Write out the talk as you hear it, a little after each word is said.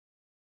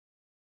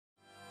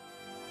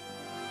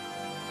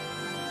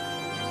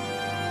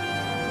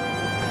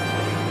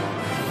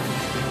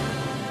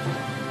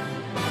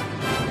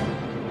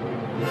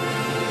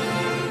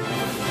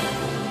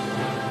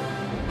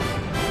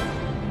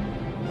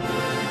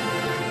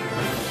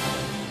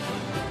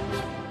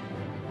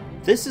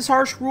This is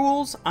Harsh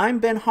Rules, I'm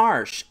Ben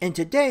Harsh, and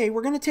today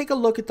we're going to take a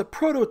look at the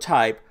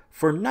prototype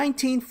for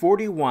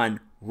 1941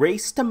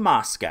 Race to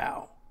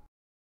Moscow.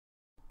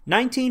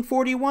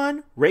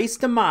 1941 Race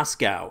to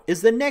Moscow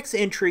is the next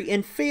entry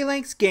in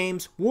Phalanx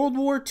Games' World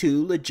War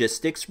II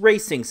Logistics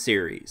Racing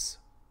series.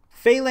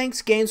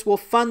 Phalanx Games will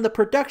fund the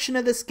production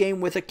of this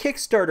game with a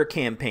Kickstarter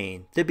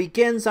campaign that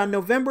begins on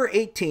November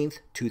 18,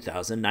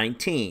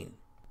 2019.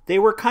 They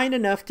were kind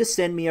enough to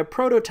send me a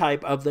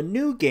prototype of the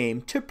new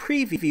game to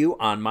preview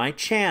on my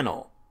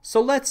channel,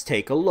 so let's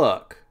take a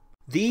look.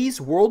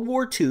 These World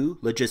War II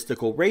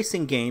logistical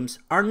racing games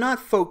are not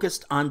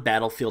focused on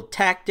battlefield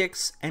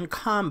tactics and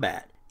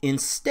combat.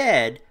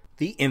 Instead,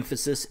 the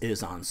emphasis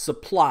is on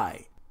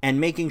supply and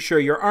making sure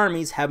your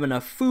armies have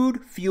enough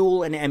food,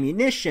 fuel, and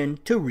ammunition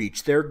to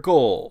reach their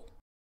goal.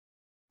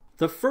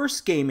 The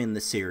first game in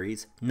the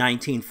series,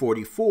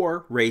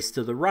 1944 Race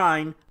to the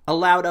Rhine,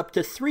 allowed up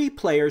to 3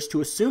 players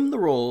to assume the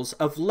roles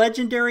of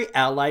legendary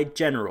Allied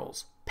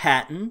generals,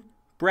 Patton,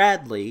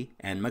 Bradley,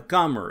 and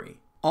Montgomery.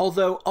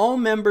 Although all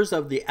members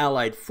of the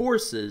Allied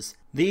forces,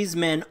 these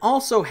men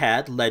also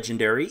had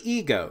legendary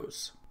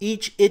egos,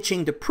 each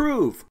itching to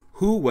prove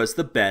who was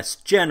the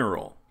best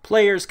general.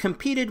 Players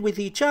competed with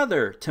each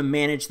other to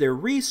manage their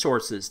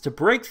resources to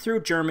break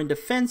through German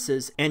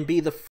defenses and be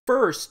the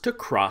first to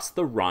cross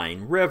the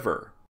Rhine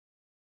River.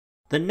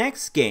 The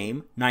next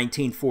game,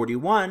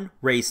 1941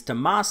 Race to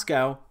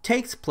Moscow,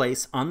 takes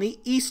place on the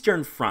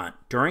Eastern Front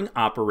during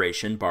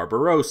Operation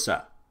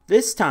Barbarossa.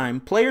 This time,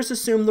 players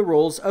assume the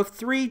roles of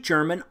 3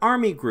 German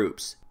army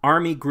groups: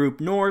 Army Group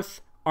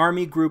North,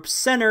 Army Group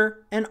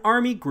Center, and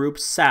Army Group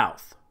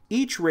South,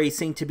 each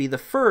racing to be the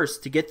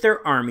first to get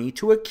their army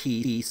to a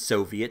key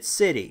Soviet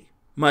city.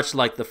 Much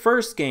like the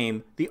first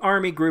game, the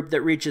army group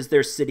that reaches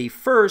their city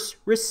first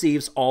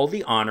receives all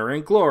the honor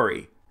and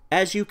glory.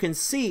 As you can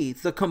see,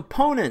 the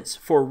components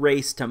for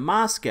Race to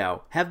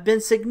Moscow have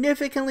been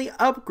significantly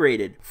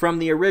upgraded from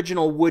the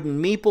original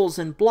wooden meeples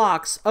and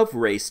blocks of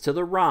Race to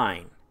the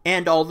Rhine.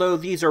 And although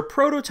these are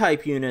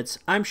prototype units,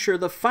 I'm sure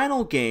the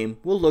final game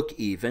will look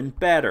even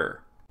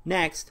better.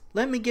 Next,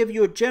 let me give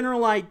you a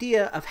general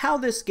idea of how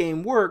this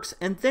game works,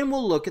 and then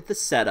we'll look at the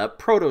setup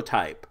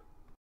prototype.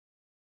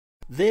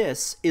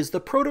 This is the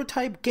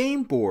prototype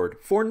game board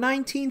for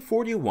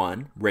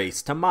 1941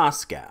 Race to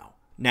Moscow.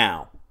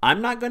 Now,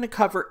 I'm not going to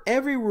cover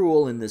every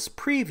rule in this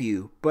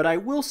preview, but I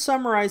will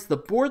summarize the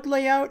board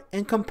layout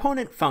and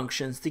component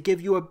functions to give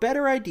you a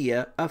better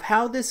idea of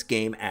how this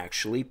game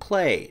actually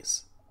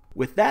plays.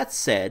 With that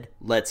said,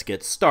 let's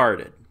get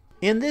started.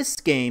 In this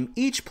game,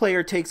 each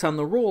player takes on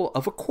the role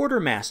of a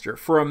quartermaster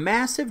for a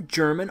massive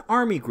German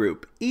army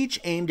group, each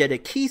aimed at a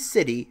key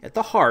city at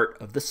the heart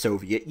of the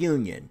Soviet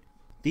Union.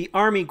 The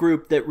army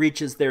group that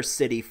reaches their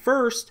city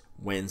first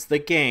wins the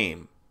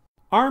game.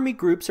 Army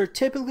groups are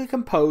typically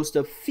composed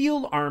of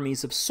field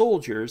armies of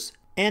soldiers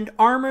and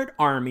armored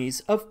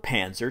armies of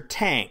panzer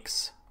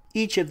tanks.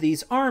 Each of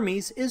these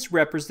armies is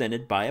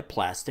represented by a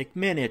plastic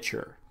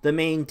miniature. The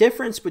main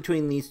difference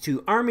between these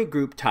two army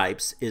group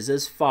types is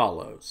as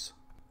follows.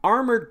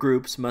 Armored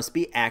groups must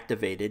be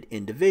activated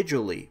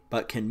individually,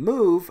 but can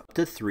move up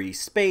to 3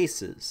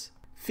 spaces.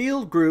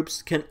 Field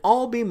groups can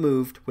all be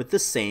moved with the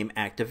same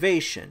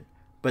activation,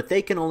 but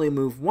they can only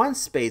move 1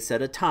 space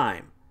at a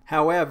time.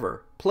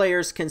 However,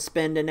 players can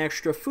spend an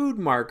extra food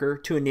marker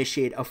to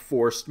initiate a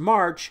forced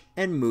march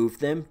and move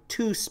them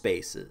 2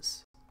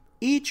 spaces.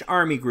 Each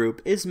army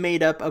group is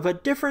made up of a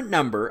different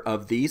number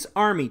of these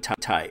army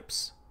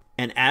types,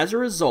 and as a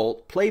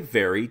result play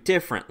very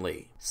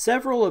differently.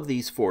 Several of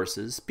these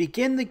forces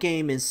begin the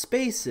game in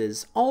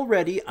spaces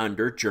already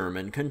under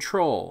German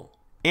control,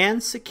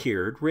 and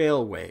secured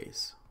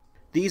railways.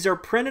 These are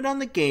printed on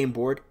the game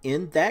board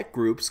in that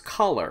group's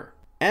color.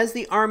 As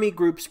the army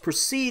groups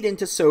proceed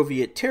into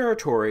Soviet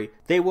territory,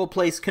 they will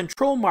place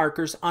control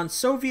markers on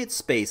Soviet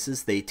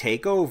spaces they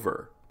take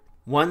over.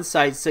 One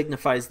side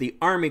signifies the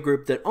army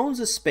group that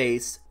owns a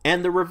space,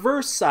 and the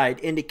reverse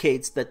side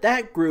indicates that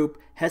that group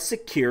has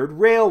secured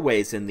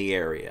railways in the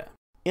area.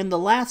 In the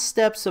last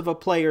steps of a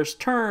player's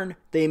turn,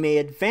 they may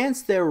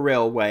advance their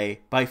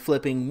railway by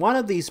flipping one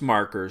of these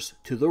markers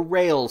to the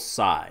rails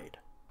side.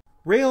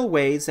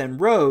 Railways and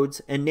roads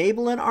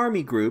enable an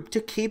army group to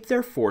keep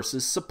their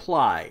forces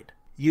supplied,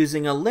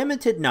 using a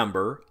limited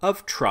number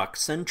of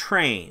trucks and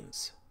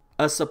trains.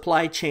 A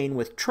supply chain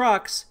with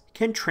trucks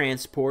can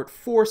transport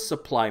 4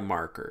 supply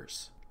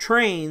markers.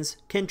 Trains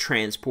can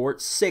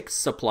transport 6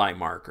 supply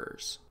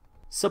markers.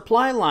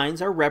 Supply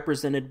lines are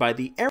represented by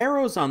the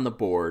arrows on the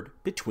board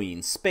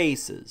between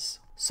spaces.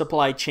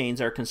 Supply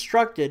chains are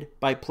constructed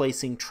by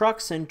placing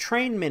trucks and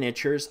train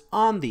miniatures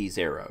on these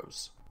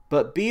arrows.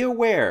 But be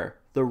aware,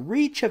 the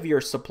reach of your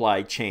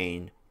supply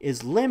chain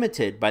is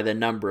limited by the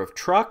number of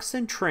trucks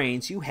and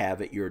trains you have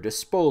at your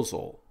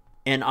disposal.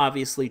 And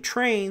obviously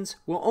trains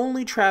will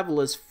only travel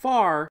as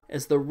far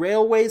as the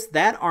railways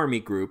that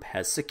army group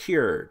has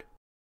secured.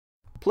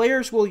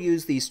 Players will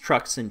use these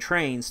trucks and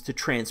trains to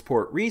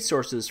transport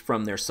resources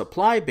from their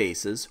supply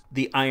bases,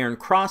 the iron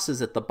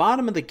crosses at the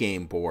bottom of the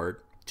game board,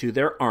 to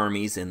their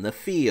armies in the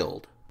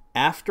field.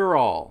 After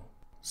all,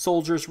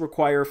 soldiers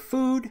require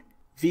food,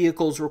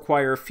 vehicles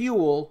require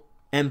fuel,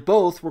 and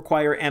both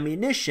require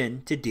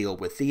ammunition to deal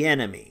with the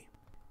enemy.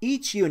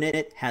 Each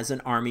unit has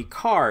an army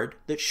card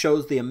that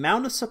shows the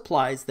amount of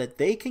supplies that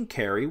they can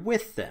carry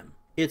with them.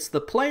 It's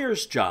the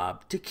player's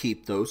job to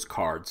keep those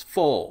cards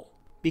full,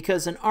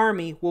 because an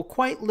army will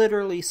quite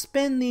literally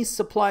spend these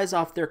supplies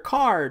off their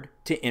card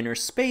to enter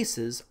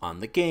spaces on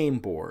the game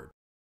board.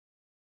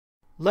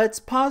 Let's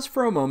pause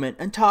for a moment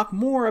and talk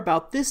more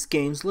about this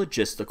game's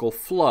logistical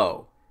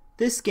flow.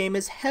 This game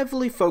is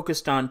heavily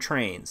focused on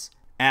trains.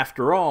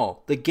 After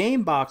all, the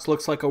game box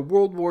looks like a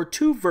World War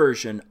II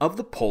version of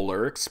the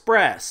Polar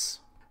Express.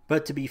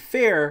 But to be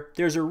fair,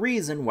 there's a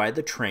reason why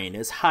the train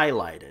is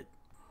highlighted.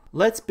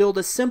 Let's build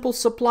a simple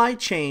supply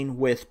chain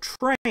with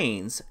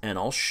trains, and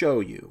I'll show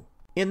you.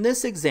 In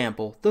this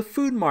example, the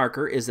food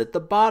marker is at the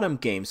bottom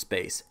game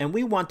space, and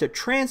we want to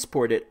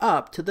transport it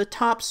up to the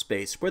top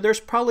space where there's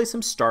probably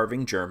some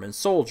starving German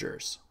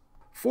soldiers.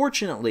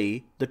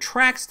 Fortunately, the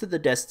tracks to the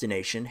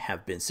destination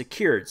have been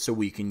secured so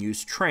we can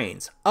use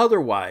trains,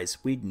 otherwise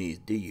we'd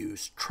need to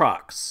use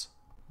trucks.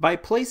 By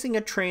placing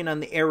a train on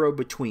the arrow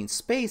between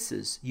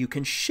spaces, you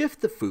can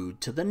shift the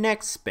food to the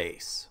next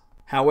space.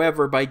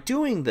 However, by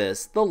doing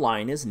this, the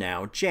line is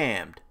now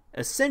jammed.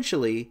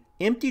 Essentially,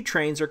 empty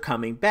trains are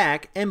coming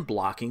back and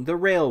blocking the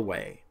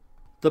railway.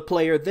 The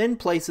player then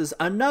places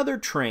another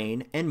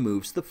train and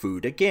moves the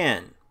food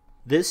again.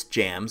 This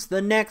jams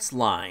the next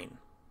line.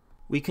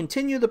 We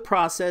continue the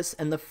process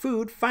and the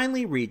food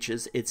finally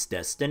reaches its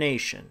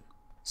destination.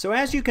 So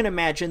as you can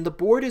imagine, the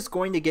board is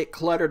going to get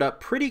cluttered up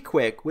pretty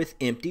quick with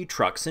empty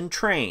trucks and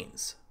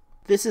trains.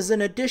 This is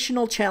an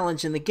additional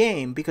challenge in the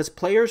game because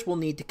players will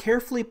need to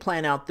carefully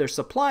plan out their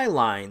supply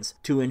lines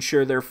to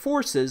ensure their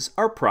forces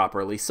are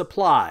properly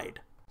supplied.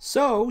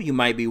 So you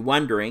might be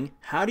wondering,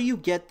 how do you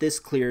get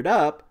this cleared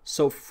up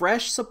so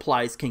fresh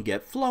supplies can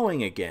get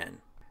flowing again?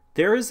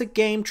 There is a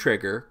game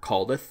trigger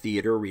called a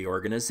theater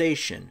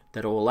reorganization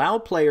that will allow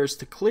players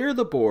to clear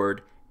the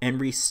board and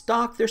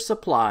restock their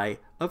supply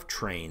of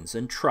trains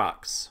and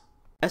trucks.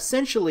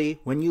 Essentially,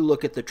 when you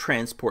look at the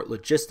transport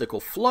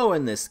logistical flow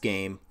in this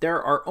game,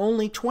 there are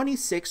only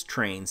 26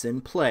 trains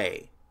in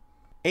play.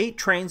 8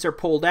 trains are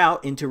pulled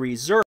out into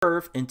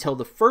reserve until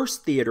the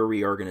first theater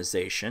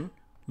reorganization,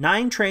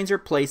 9 trains are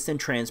placed in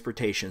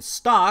transportation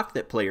stock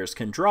that players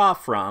can draw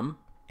from,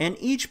 and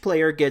each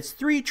player gets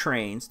 3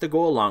 trains to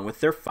go along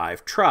with their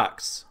 5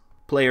 trucks.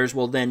 Players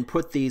will then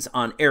put these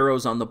on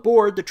arrows on the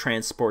board to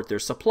transport their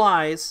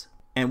supplies,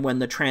 and when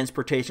the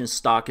transportation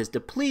stock is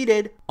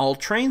depleted, all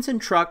trains and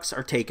trucks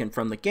are taken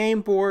from the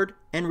game board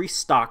and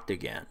restocked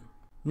again.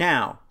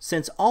 Now,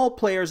 since all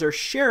players are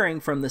sharing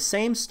from the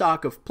same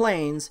stock of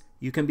planes,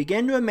 you can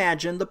begin to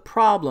imagine the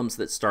problems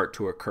that start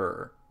to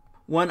occur.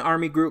 One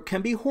army group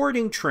can be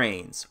hoarding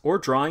trains, or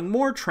drawing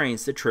more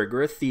trains to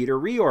trigger a theater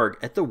reorg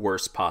at the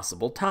worst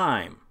possible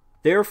time.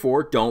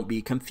 Therefore, don't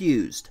be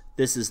confused.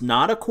 This is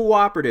not a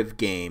cooperative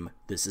game,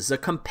 this is a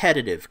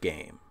competitive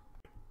game.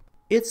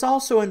 It's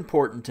also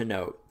important to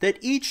note that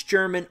each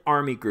German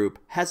army group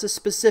has a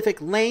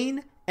specific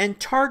lane and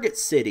target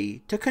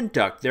city to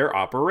conduct their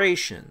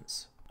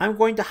operations. I'm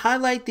going to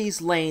highlight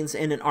these lanes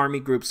in an army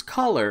group's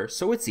color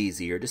so it's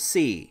easier to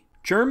see.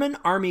 German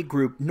Army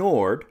Group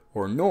Nord,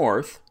 or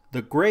North,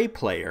 the gray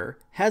player,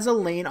 has a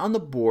lane on the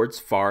board's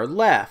far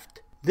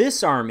left.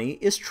 This army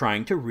is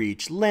trying to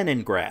reach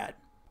Leningrad.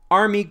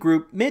 Army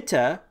Group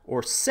Mitte,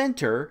 or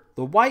Center,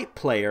 the white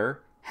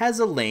player, has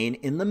a lane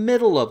in the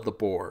middle of the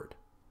board.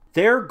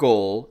 Their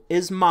goal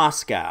is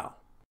Moscow.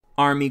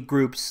 Army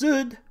Group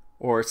Süd,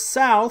 or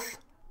South,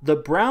 the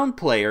brown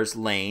player's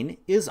lane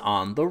is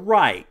on the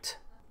right.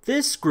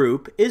 This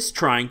group is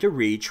trying to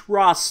reach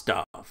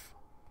Rostov.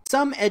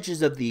 Some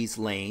edges of these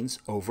lanes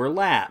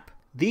overlap.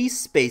 These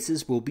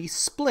spaces will be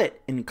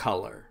split in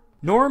color.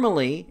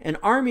 Normally, an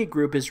army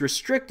group is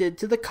restricted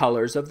to the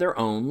colors of their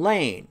own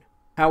lane.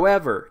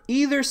 However,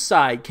 either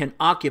side can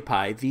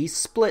occupy these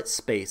split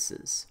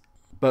spaces.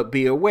 But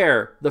be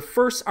aware, the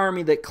first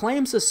army that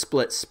claims a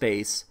split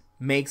space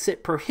makes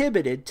it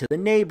prohibited to the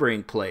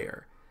neighboring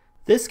player.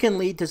 This can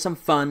lead to some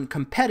fun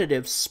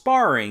competitive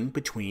sparring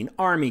between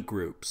army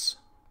groups.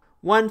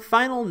 One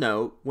final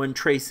note, when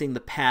tracing the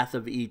path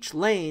of each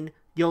lane,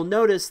 you'll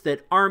notice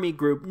that Army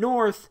Group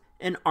North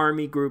and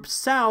Army Group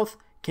South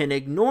can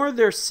ignore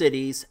their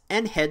cities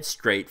and head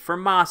straight for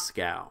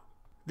Moscow.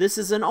 This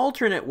is an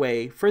alternate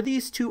way for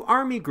these two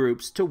army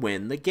groups to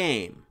win the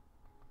game,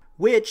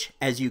 which,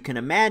 as you can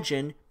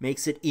imagine,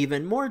 makes it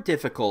even more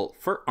difficult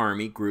for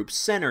Army Group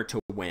Center to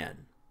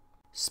win.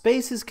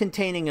 Spaces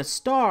containing a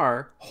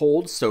star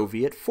hold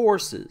Soviet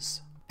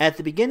forces. At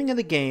the beginning of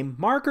the game,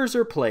 markers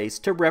are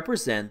placed to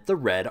represent the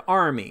Red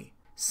Army.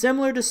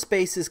 Similar to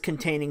spaces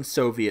containing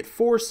Soviet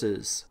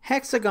forces,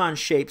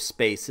 hexagon-shaped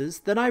spaces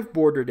that I've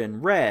bordered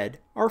in red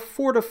are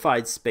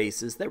fortified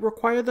spaces that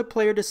require the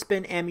player to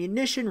spend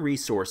ammunition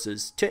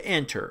resources to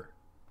enter.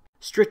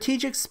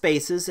 Strategic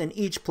spaces in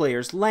each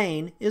player's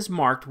lane is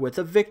marked with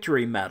a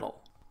victory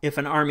medal. If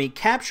an army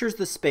captures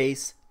the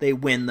space, they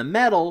win the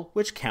medal,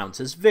 which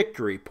counts as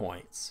victory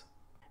points.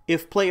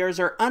 If players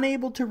are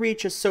unable to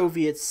reach a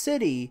Soviet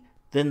city,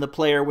 then the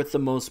player with the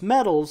most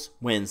medals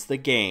wins the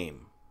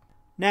game.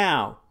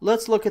 Now,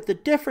 let's look at the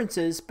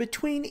differences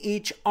between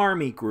each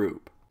army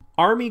group.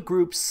 Army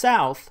Group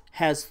South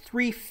has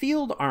 3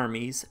 field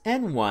armies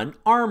and 1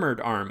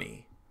 armored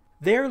army.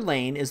 Their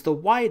lane is the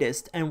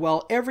widest, and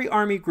while every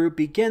army group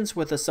begins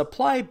with a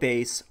supply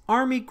base,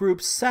 Army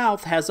Group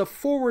South has a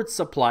forward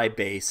supply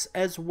base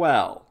as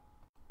well.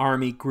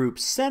 Army Group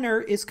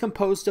Center is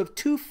composed of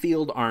 2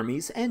 field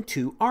armies and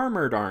 2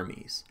 armored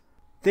armies.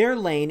 Their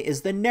lane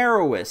is the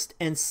narrowest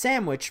and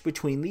sandwiched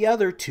between the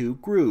other 2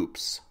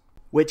 groups,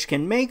 which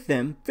can make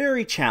them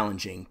very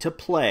challenging to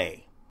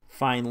play.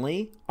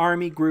 Finally,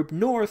 Army Group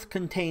North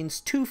contains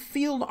 2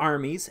 field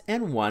armies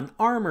and 1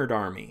 armored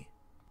army.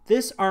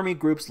 This army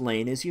group's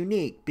lane is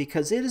unique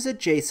because it is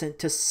adjacent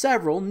to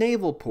several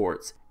naval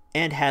ports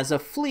and has a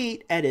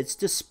fleet at its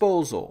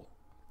disposal.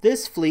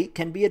 This fleet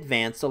can be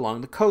advanced along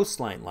the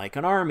coastline like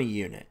an army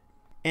unit,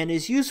 and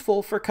is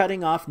useful for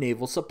cutting off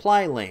naval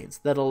supply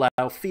lanes that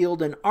allow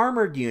field and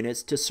armored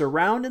units to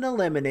surround and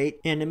eliminate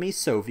enemy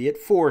Soviet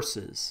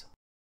forces.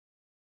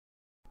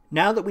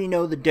 Now that we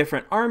know the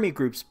different army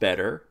groups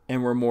better,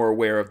 and we're more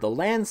aware of the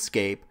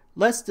landscape,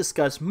 let's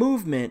discuss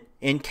movement,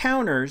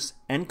 encounters,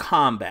 and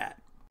combat.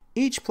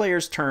 Each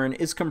player's turn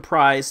is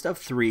comprised of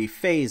 3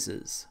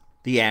 phases: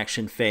 the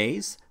action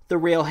phase, the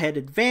railhead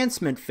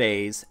advancement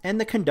phase, and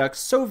the conduct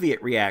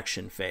Soviet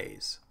reaction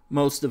phase.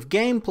 Most of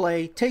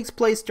gameplay takes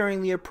place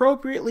during the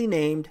appropriately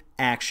named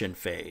action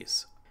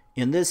phase.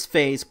 In this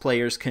phase,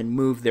 players can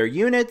move their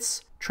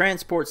units,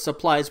 transport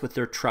supplies with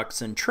their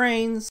trucks and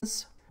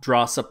trains,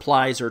 draw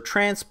supplies or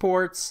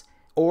transports,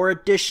 or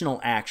additional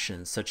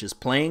actions such as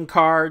playing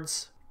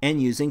cards,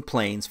 and using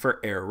planes for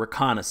air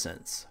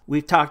reconnaissance.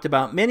 We've talked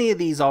about many of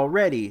these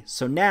already,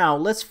 so now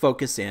let's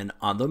focus in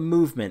on the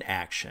movement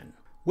action.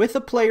 With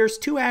a player's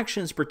 2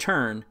 actions per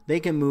turn,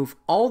 they can move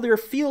all their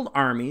field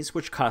armies,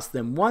 which cost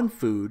them 1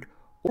 food,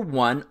 or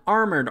 1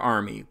 armored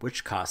army,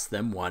 which costs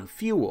them 1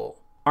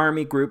 fuel.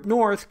 Army Group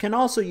North can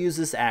also use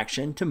this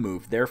action to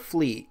move their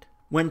fleet.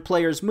 When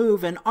players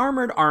move an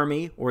armored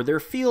army or their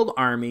field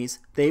armies,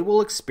 they will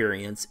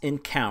experience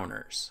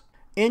encounters.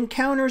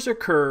 Encounters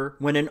occur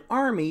when an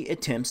army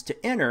attempts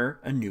to enter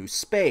a new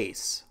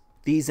space.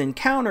 These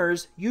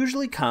encounters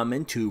usually come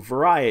in 2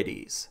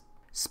 varieties: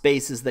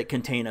 spaces that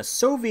contain a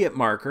Soviet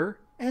marker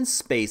and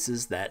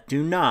spaces that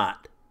do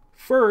not.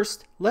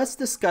 First, let's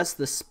discuss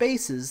the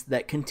spaces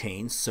that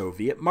contain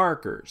Soviet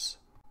markers.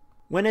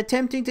 When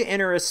attempting to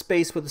enter a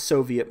space with a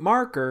Soviet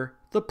marker,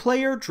 the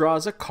player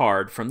draws a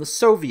card from the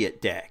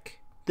Soviet deck.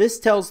 This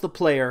tells the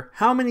player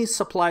how many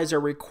supplies are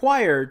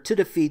required to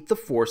defeat the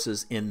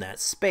forces in that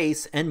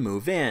space and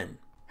move in.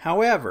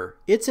 However,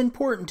 it's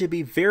important to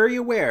be very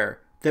aware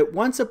that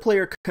once a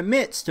player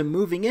commits to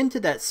moving into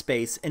that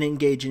space and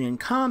engaging in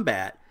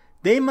combat,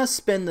 they must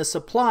spend the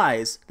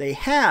supplies they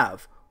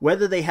have,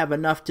 whether they have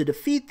enough to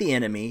defeat the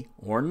enemy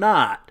or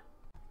not.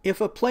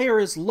 If a player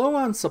is low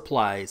on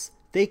supplies,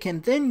 they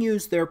can then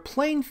use their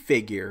plane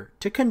figure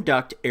to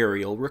conduct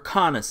aerial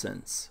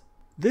reconnaissance.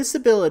 This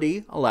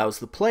ability allows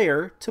the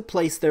player to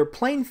place their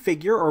plane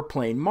figure or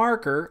plane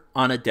marker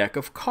on a deck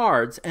of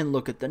cards and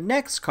look at the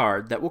next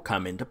card that will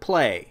come into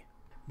play.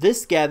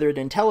 This gathered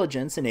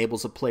intelligence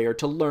enables a player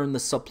to learn the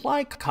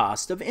supply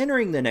cost of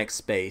entering the next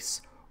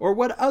space, or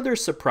what other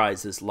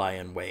surprises lie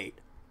in wait.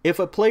 If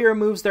a player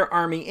moves their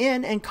army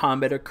in and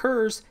combat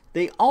occurs,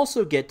 they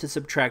also get to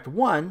subtract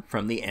 1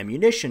 from the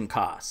ammunition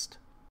cost.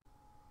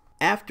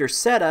 After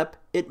setup,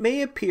 it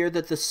may appear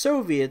that the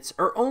Soviets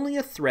are only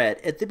a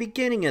threat at the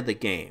beginning of the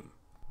game.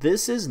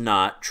 This is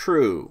not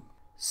true.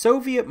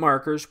 Soviet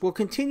markers will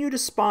continue to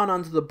spawn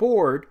onto the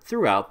board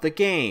throughout the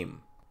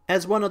game.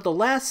 As one of the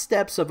last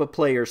steps of a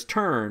player's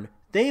turn,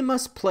 they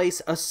must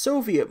place a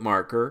Soviet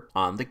marker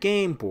on the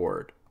game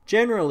board.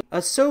 Generally,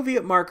 a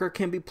Soviet marker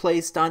can be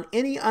placed on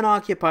any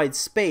unoccupied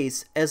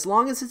space as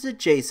long as it's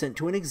adjacent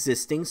to an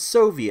existing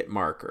Soviet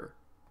marker.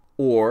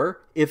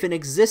 Or, if an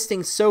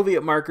existing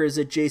Soviet marker is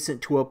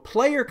adjacent to a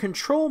player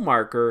control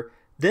marker,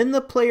 then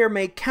the player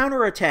may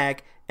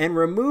counterattack and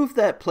remove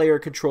that player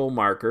control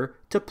marker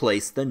to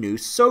place the new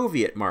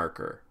Soviet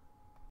marker.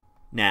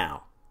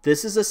 Now,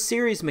 this is a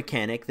series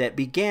mechanic that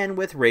began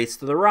with Race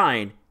to the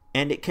Rhine,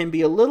 and it can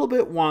be a little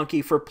bit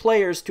wonky for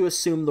players to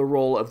assume the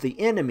role of the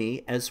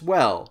enemy as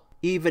well,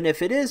 even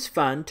if it is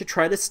fun to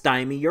try to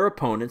stymie your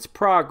opponent's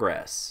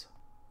progress.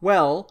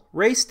 Well,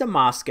 Race to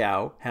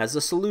Moscow has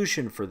a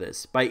solution for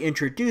this by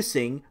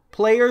introducing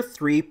Player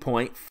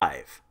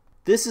 3.5.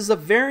 This is a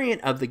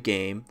variant of the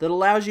game that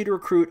allows you to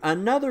recruit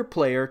another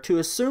player to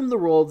assume the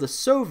role of the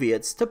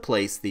Soviets to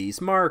place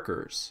these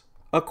markers.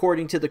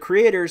 According to the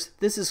creators,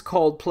 this is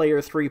called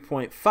Player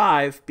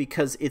 3.5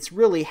 because it's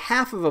really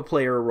half of a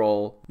player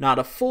role, not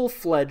a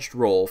full-fledged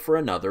role for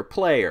another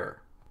player.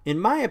 In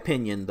my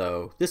opinion,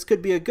 though, this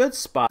could be a good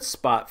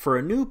spot for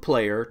a new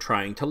player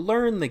trying to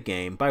learn the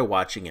game by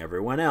watching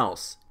everyone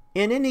else.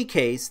 In any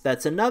case,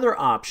 that's another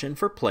option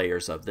for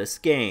players of this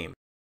game.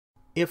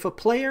 If a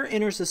player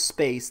enters a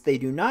space they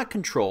do not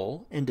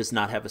control and does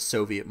not have a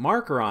Soviet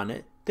marker on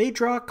it, they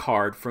draw a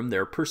card from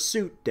their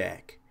pursuit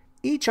deck.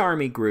 Each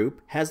army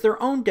group has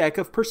their own deck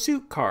of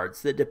pursuit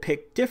cards that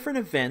depict different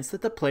events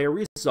that the player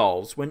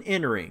resolves when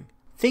entering.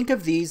 Think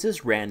of these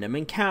as random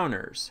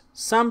encounters.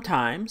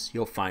 Sometimes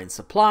you'll find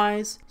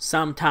supplies,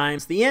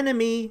 sometimes the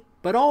enemy,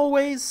 but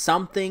always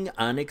something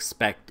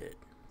unexpected.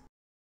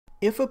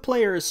 If a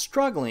player is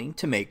struggling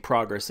to make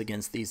progress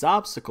against these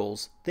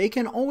obstacles, they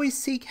can always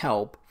seek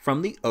help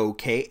from the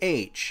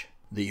OKH,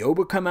 the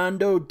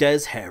Oberkommando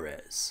des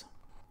Heeres,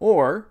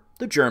 or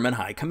the German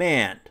High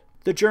Command.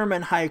 The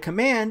German High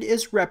Command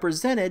is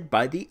represented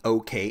by the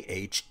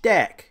OKH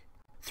deck.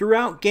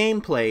 Throughout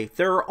gameplay,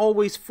 there are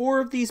always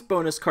 4 of these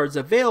bonus cards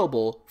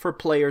available for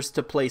players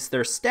to place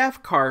their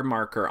staff card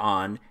marker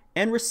on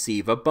and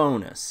receive a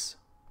bonus.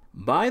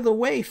 By the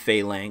way,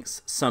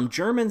 Phalanx, some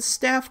German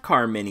staff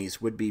car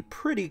minis would be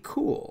pretty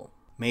cool.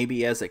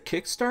 Maybe as a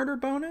Kickstarter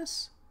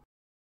bonus?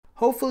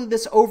 Hopefully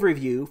this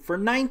overview for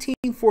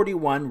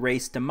 1941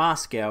 Race to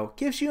Moscow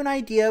gives you an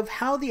idea of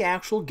how the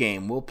actual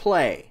game will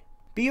play.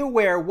 Be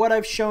aware what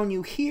I've shown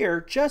you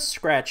here just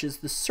scratches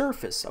the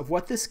surface of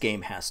what this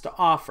game has to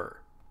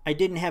offer. I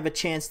didn't have a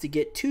chance to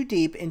get too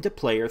deep into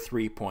Player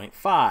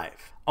 3.5.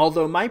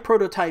 Although my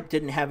prototype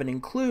didn't have it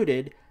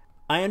included,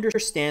 I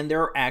understand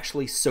there are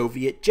actually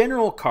Soviet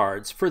general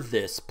cards for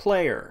this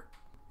player.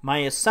 My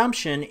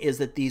assumption is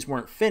that these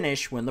weren't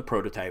finished when the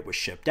prototype was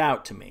shipped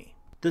out to me.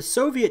 The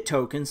Soviet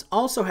tokens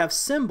also have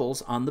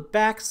symbols on the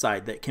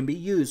backside that can be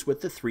used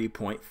with the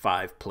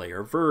 3.5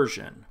 player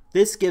version.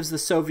 This gives the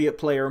Soviet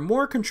player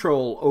more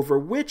control over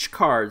which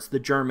cards the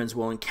Germans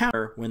will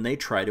encounter when they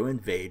try to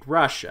invade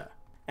Russia.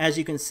 As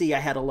you can see, I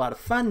had a lot of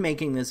fun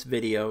making this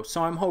video,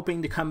 so I'm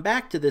hoping to come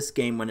back to this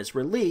game when it's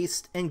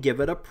released and give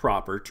it a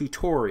proper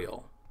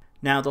tutorial.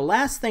 Now, the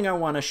last thing I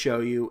want to show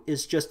you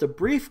is just a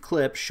brief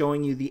clip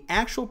showing you the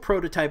actual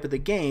prototype of the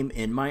game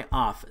in my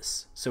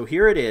office. So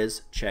here it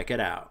is, check it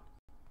out.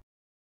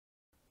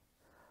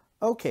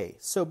 Okay,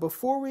 so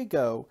before we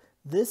go,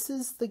 this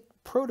is the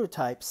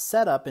prototype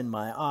set up in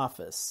my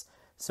office.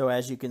 So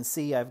as you can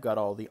see, I've got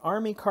all the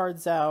army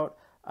cards out.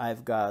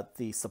 I've got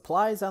the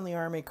supplies on the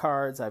army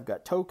cards. I've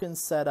got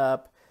tokens set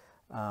up.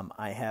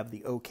 I have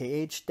the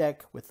OKH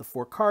deck with the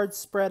 4 cards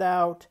spread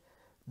out.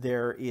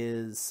 There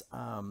is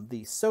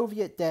the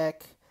Soviet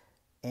deck,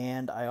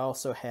 and I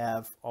also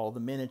have all the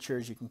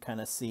miniatures. You can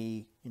kind of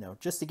see,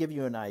 just to give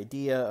you an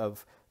idea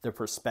of the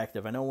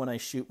perspective. I know when I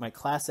shoot my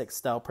classic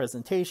style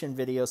presentation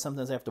video,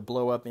 sometimes I have to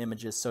blow up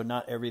images, so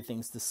not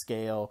everything's to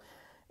scale,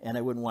 and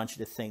I wouldn't want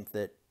you to think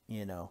that,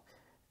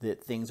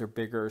 that things are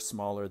bigger or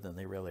smaller than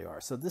they really are.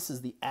 So this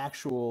is the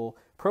actual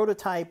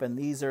prototype, and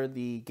these are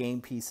the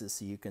game pieces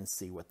so you can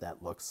see what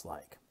that looks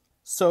like.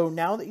 So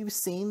now that you've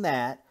seen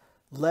that,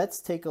 let's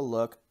take a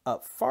look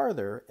up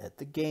farther at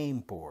the game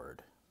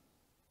board.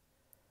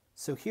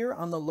 So here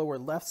on the lower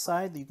left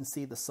side, you can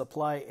see the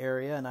supply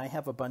area, and I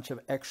have a bunch of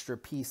extra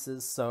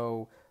pieces,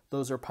 so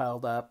those are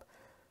piled up.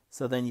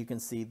 So then you can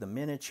see the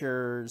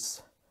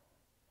miniatures,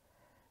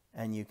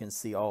 and you can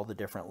see all the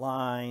different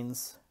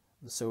lines,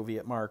 the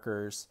Soviet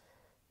markers.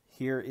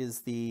 Here is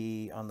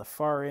the, on the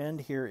far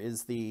end, here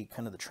is the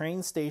kind of the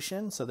train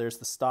station. So there's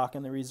the stock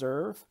and the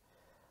reserve.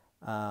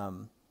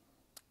 And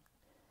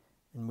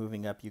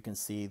moving up, you can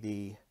see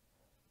the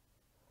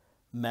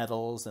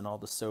medals and all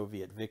the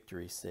Soviet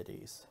victory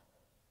cities.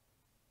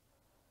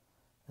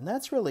 And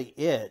that's really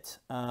it.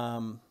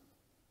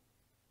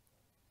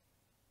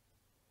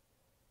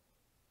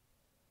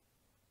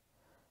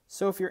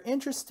 So if you're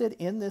interested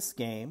in this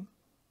game,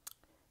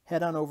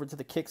 head on over to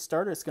the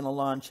Kickstarter. It's going to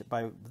launch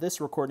by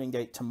this recording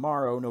date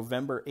tomorrow,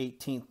 November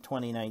 18th,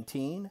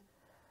 2019.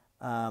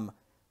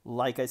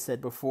 Like I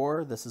said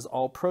before, this is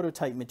all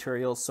prototype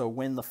material, so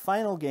when the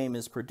final game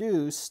is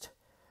produced,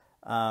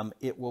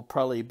 it will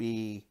probably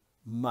be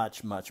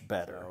much, much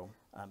better.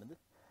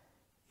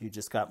 You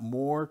just got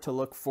more to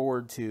look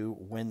forward to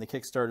when the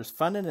Kickstarter is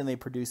funded and they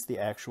produce the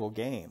actual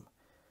game.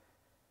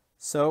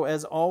 So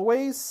as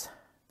always,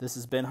 this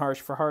has been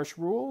Harsh for Harsh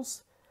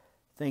Rules.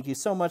 Thank you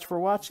so much for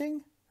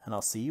watching, and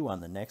I'll see you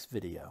on the next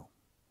video.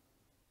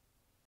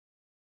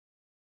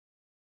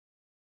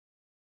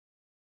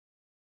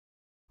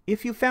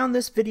 If you found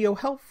this video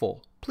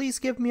helpful, please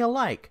give me a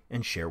like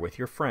and share with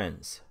your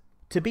friends.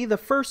 To be the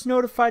first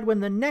notified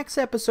when the next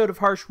episode of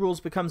Harsh Rules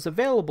becomes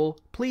available,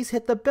 please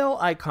hit the bell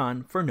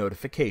icon for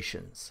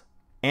notifications.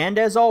 And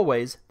as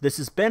always, this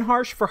has been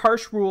Harsh for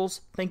Harsh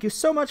Rules. Thank you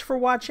so much for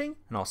watching,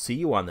 and I'll see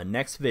you on the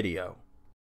next video.